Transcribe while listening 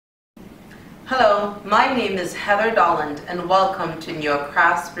Hello, my name is Heather Dolland and welcome to your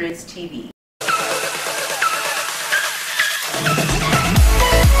Craft Spirits TV.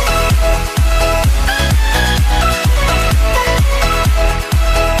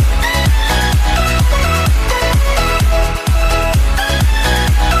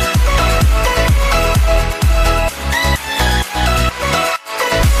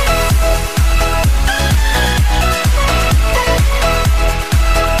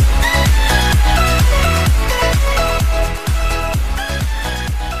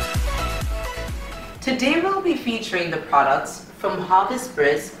 Today we'll be featuring the products from Harvest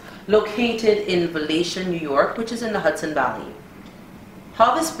Spirits located in Valatie, New York, which is in the Hudson Valley.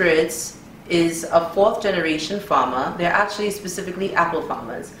 Harvest Spirits is a fourth generation farmer. They're actually specifically apple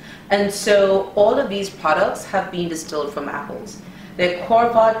farmers. And so all of these products have been distilled from apples. Their core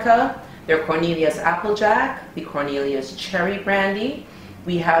vodka, their Cornelius Applejack, the Cornelius Cherry Brandy.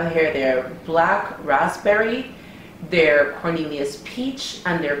 We have here their Black Raspberry, their Cornelius Peach,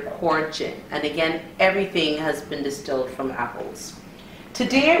 and their Core Gin. And again, everything has been distilled from apples.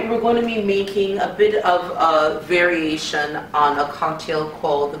 Today we're going to be making a bit of a variation on a cocktail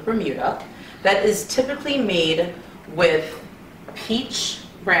called the Bermuda that is typically made with peach,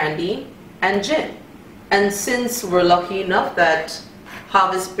 brandy, and gin. And since we're lucky enough that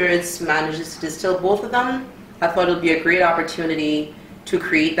Harvest Spirits manages to distill both of them, I thought it would be a great opportunity to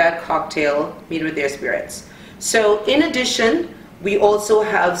create that cocktail made with their spirits. So in addition, we also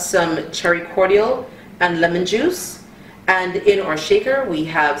have some cherry cordial and lemon juice, and in our shaker we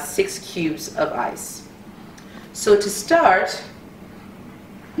have 6 cubes of ice. So to start,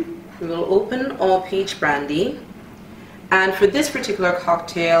 we will open our peach brandy, and for this particular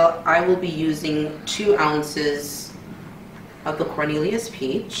cocktail I will be using 2 ounces of the Cornelius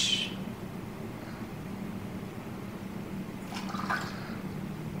Peach,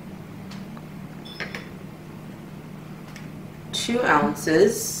 2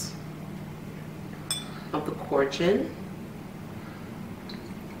 ounces of the Core Gin,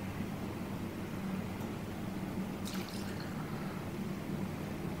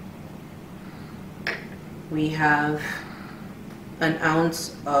 we have 1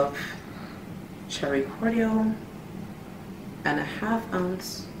 ounce of cherry cordial, and 1/2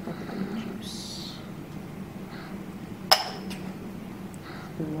 ounce of lemon juice.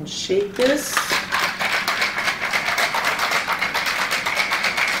 And we'll shake this.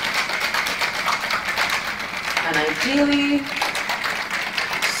 And ideally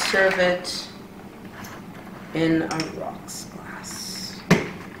serve it in a rocks glass.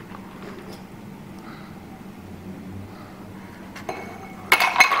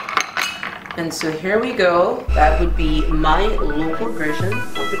 And so here we go. That would be my local version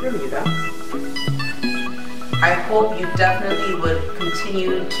of the Bermuda. I hope you definitely would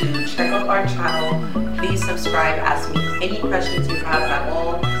continue to check out our channel. Please subscribe, ask me any questions you have at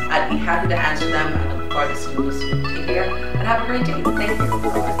all. I'd be happy to answer them. I look forward to seeing you soon. Take care and have a great day. Thank you.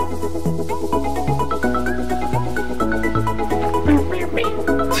 Bye-bye.